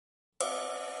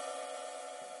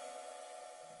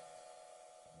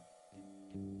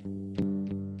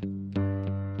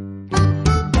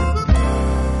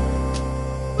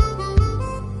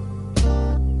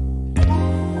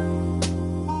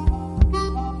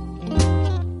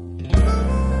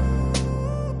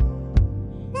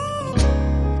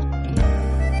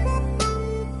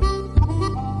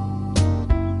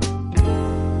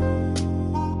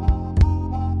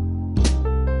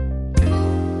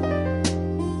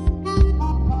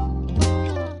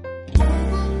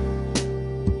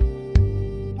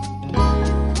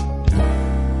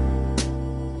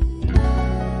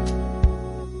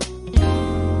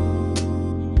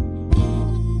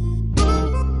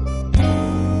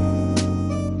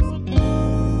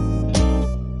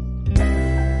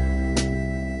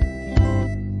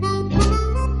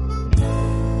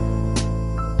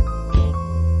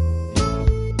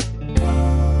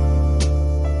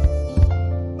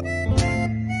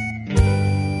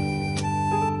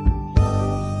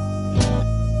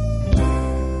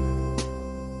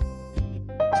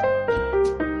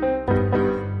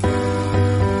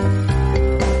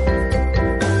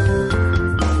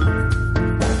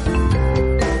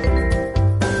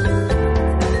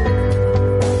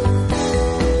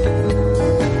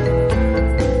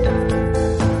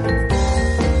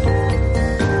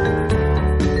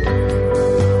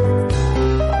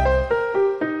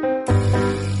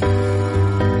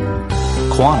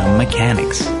quantum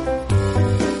mechanics.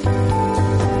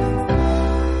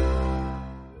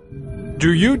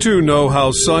 Do you two know how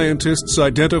scientists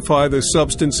identify the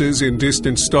substances in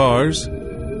distant stars?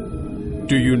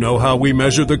 Do you know how we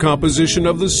measure the composition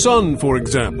of the sun, for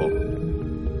example?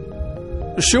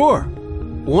 Sure.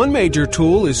 One major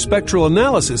tool is spectral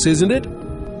analysis, isn't it?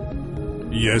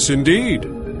 Yes, indeed.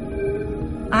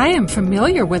 I am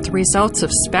familiar with the results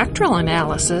of spectral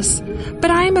analysis, but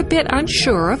I am a bit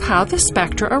unsure of how the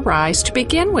spectra arise to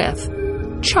begin with.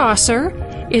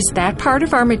 Chaucer, is that part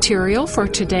of our material for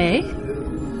today?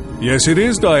 Yes, it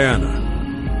is,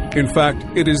 Diana. In fact,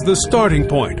 it is the starting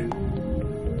point.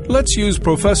 Let's use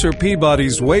Professor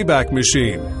Peabody's Wayback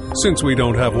Machine, since we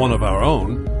don't have one of our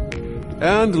own,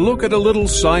 and look at a little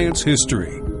science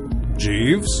history.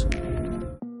 Jeeves?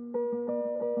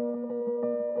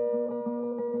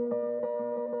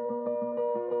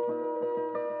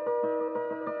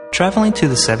 Traveling to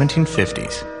the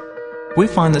 1750s, we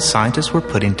find that scientists were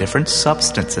putting different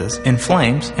substances in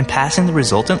flames and passing the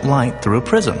resultant light through a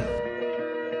prism.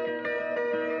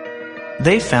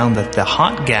 They found that the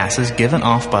hot gases given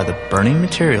off by the burning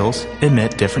materials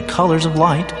emit different colors of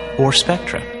light or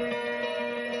spectra.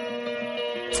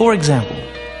 For example,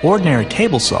 ordinary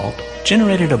table salt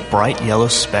generated a bright yellow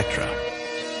spectra.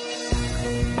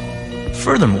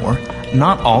 Furthermore,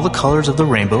 not all the colors of the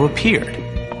rainbow appeared.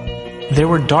 There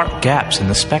were dark gaps in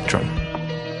the spectrum.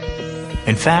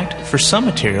 In fact, for some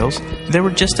materials, there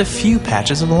were just a few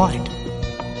patches of light.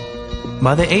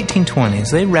 By the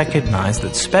 1820s, they recognized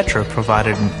that spectra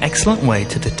provided an excellent way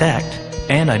to detect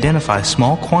and identify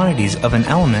small quantities of an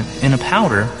element in a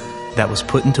powder that was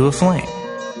put into a flame.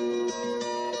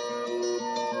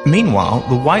 Meanwhile,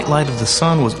 the white light of the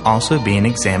sun was also being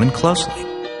examined closely.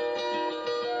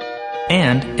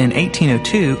 And in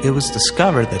 1802, it was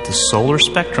discovered that the solar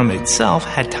spectrum itself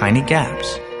had tiny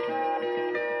gaps.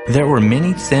 There were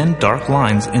many thin, dark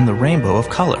lines in the rainbow of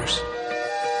colors.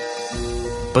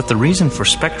 But the reason for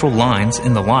spectral lines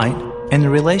in the light and the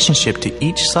relationship to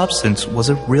each substance was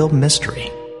a real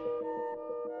mystery.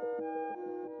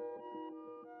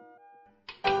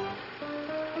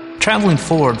 Traveling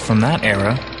forward from that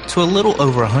era to a little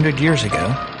over 100 years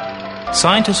ago,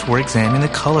 scientists were examining the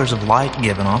colors of light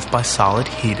given off by solid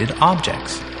heated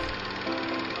objects.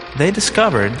 They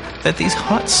discovered that these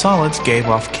hot solids gave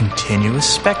off continuous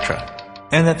spectra,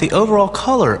 and that the overall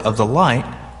color of the light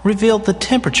revealed the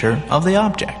temperature of the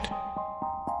object.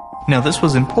 Now, this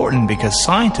was important because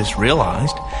scientists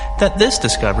realized that this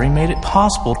discovery made it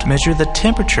possible to measure the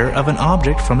temperature of an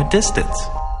object from a distance.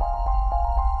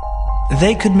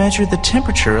 They could measure the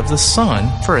temperature of the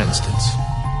sun, for instance.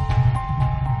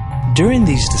 During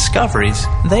these discoveries,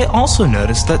 they also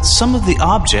noticed that some of the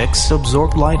objects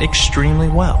absorbed light extremely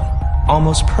well,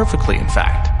 almost perfectly in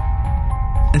fact.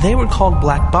 They were called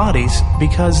black bodies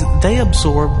because they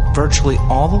absorbed virtually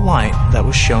all the light that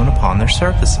was shown upon their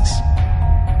surfaces.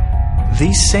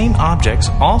 These same objects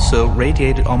also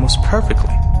radiated almost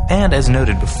perfectly, and as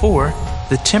noted before,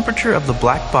 the temperature of the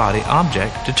black body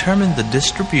object determined the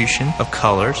distribution of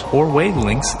colors or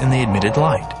wavelengths in the emitted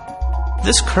light.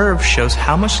 This curve shows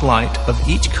how much light of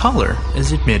each color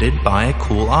is emitted by a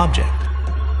cool object.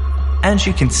 As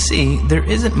you can see, there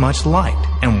isn't much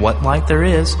light, and what light there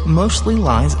is mostly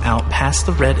lies out past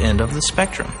the red end of the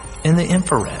spectrum, in the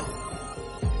infrared.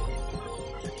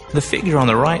 The figure on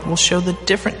the right will show the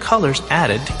different colors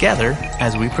added together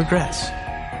as we progress.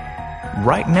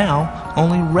 Right now,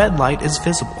 only red light is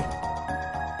visible.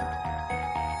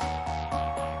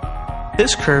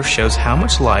 This curve shows how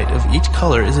much light of each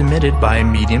color is emitted by a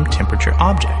medium temperature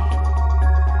object.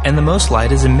 And the most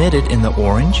light is emitted in the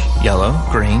orange, yellow,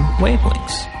 green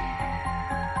wavelengths.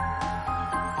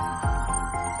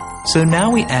 So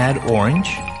now we add orange,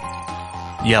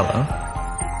 yellow,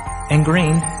 and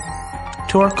green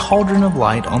to our cauldron of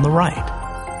light on the right.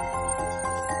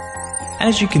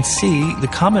 As you can see, the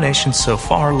combination so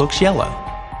far looks yellow.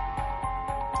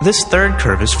 This third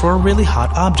curve is for a really hot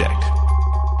object.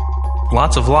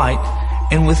 Lots of light,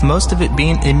 and with most of it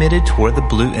being emitted toward the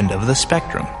blue end of the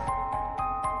spectrum.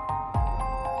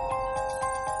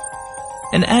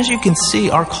 And as you can see,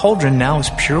 our cauldron now is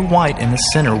pure white in the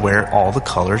center where all the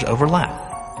colors overlap.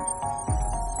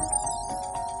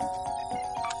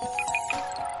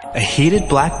 A heated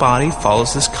black body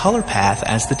follows this color path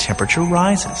as the temperature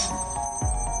rises.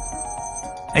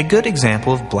 A good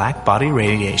example of blackbody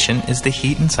radiation is the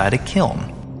heat inside a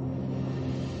kiln.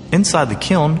 Inside the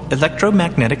kiln,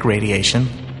 electromagnetic radiation,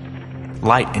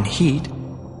 light and heat,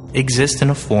 exist in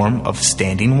a form of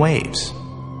standing waves.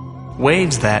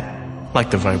 Waves that,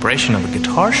 like the vibration of a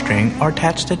guitar string, are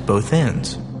attached at both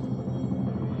ends.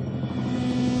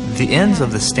 The ends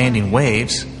of the standing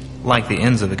waves, like the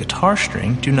ends of a guitar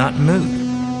string, do not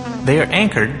move. They are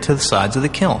anchored to the sides of the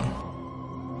kiln.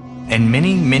 And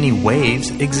many, many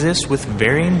waves exist with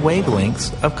varying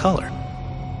wavelengths of color.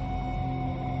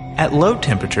 At low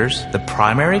temperatures, the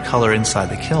primary color inside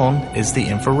the kiln is the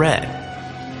infrared,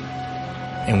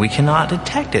 and we cannot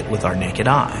detect it with our naked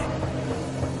eye.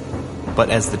 But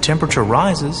as the temperature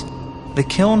rises, the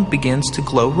kiln begins to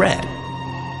glow red,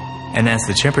 and as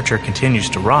the temperature continues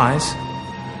to rise,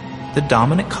 the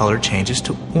dominant color changes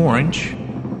to orange,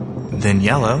 then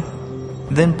yellow,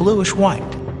 then bluish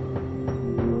white.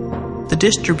 The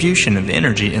distribution of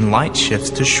energy in light shifts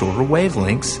to shorter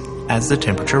wavelengths as the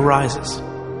temperature rises.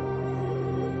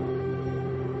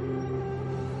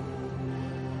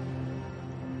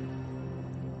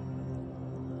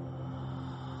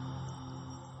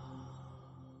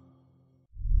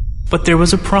 But there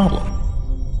was a problem.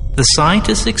 The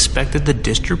scientists expected the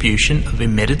distribution of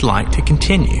emitted light to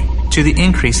continue to the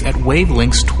increase at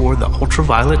wavelengths toward the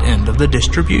ultraviolet end of the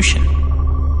distribution.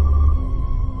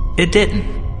 It didn't.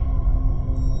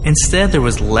 Instead, there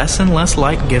was less and less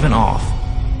light given off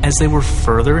as they were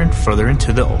further and further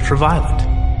into the ultraviolet.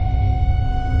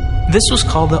 This was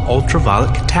called the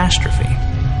ultraviolet catastrophe.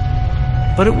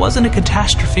 But it wasn't a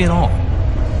catastrophe at all.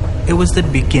 It was the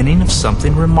beginning of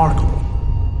something remarkable.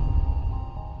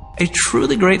 A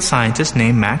truly great scientist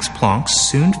named Max Planck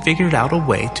soon figured out a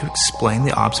way to explain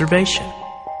the observation.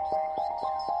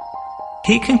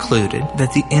 He concluded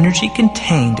that the energy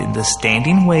contained in the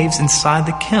standing waves inside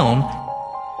the kiln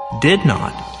did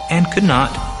not and could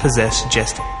not possess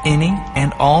just any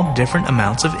and all different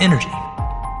amounts of energy.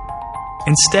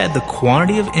 Instead, the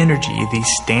quantity of energy these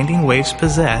standing waves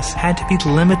possess had to be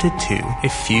limited to a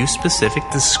few specific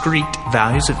discrete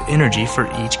values of energy for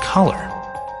each color.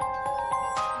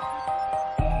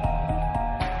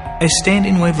 A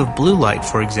standing wave of blue light,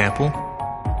 for example,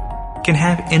 can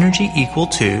have energy equal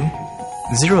to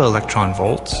 0 electron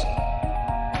volts,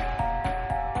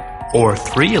 or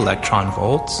 3 electron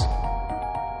volts,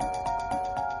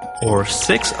 or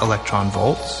 6 electron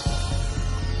volts,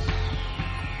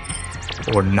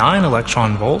 or 9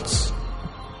 electron volts,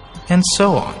 and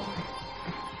so on.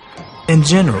 In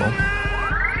general,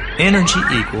 energy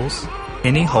equals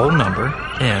any whole number,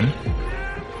 n,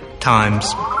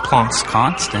 times Planck's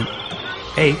constant,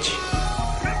 h,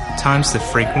 times the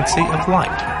frequency of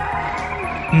light,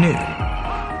 nu,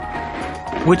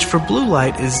 which for blue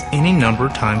light is any number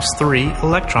times 3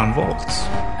 electron volts.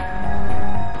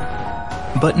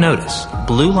 But notice,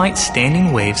 blue light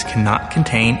standing waves cannot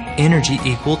contain energy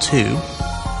equal to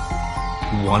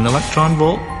 1 electron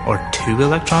volt, or 2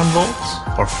 electron volts,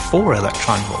 or 4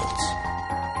 electron volts.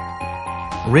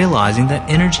 Realizing that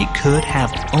energy could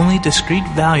have only discrete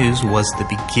values was the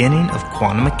beginning of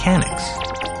quantum mechanics.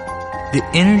 The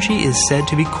energy is said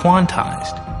to be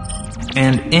quantized,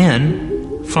 and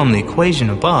n, from the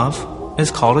equation above, is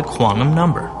called a quantum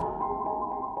number.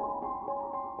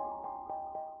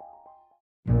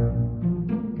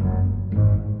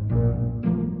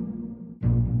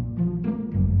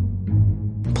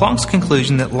 Planck's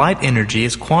conclusion that light energy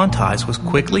is quantized was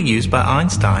quickly used by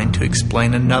Einstein to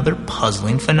explain another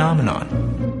puzzling phenomenon.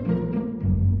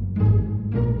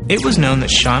 It was known that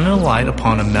shining a light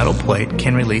upon a metal plate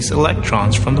can release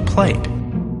electrons from the plate.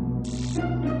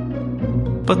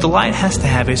 But the light has to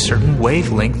have a certain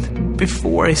wavelength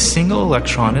before a single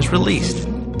electron is released.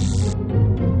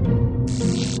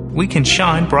 We can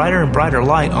shine brighter and brighter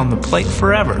light on the plate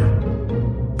forever,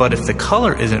 but if the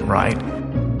color isn't right,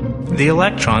 the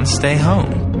electrons stay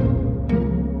home.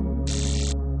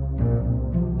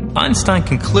 Einstein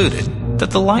concluded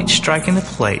that the light striking the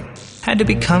plate had to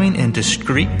be coming in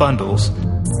discrete bundles,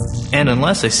 and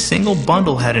unless a single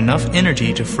bundle had enough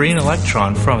energy to free an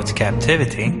electron from its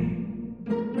captivity,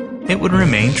 it would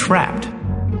remain trapped.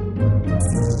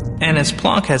 And as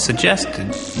Planck had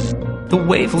suggested, the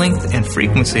wavelength and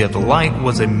frequency of the light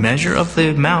was a measure of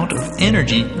the amount of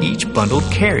energy each bundle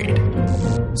carried.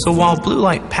 So while blue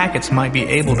light packets might be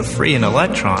able to free an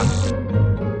electron,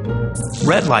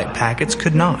 red light packets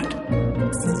could not,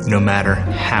 no matter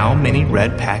how many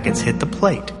red packets hit the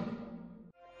plate.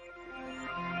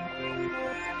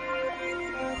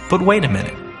 But wait a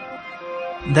minute.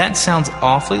 That sounds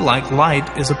awfully like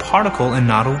light is a particle and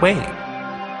not a wave.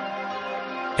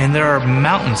 And there are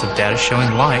mountains of data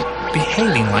showing light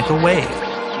behaving like a wave.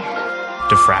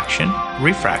 Diffraction,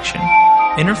 refraction,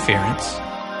 interference.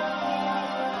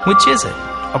 Which is it,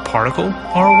 a particle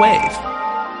or a wave?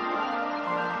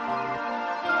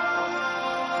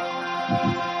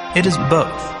 It is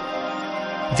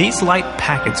both. These light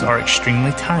packets are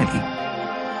extremely tiny.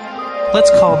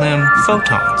 Let's call them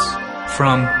photons,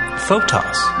 from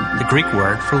photos, the Greek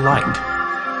word for light.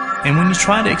 And when you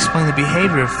try to explain the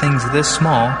behavior of things this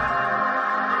small,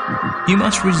 you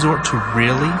must resort to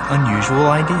really unusual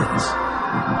ideas.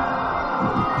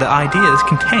 The ideas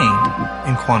contained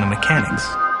in quantum mechanics.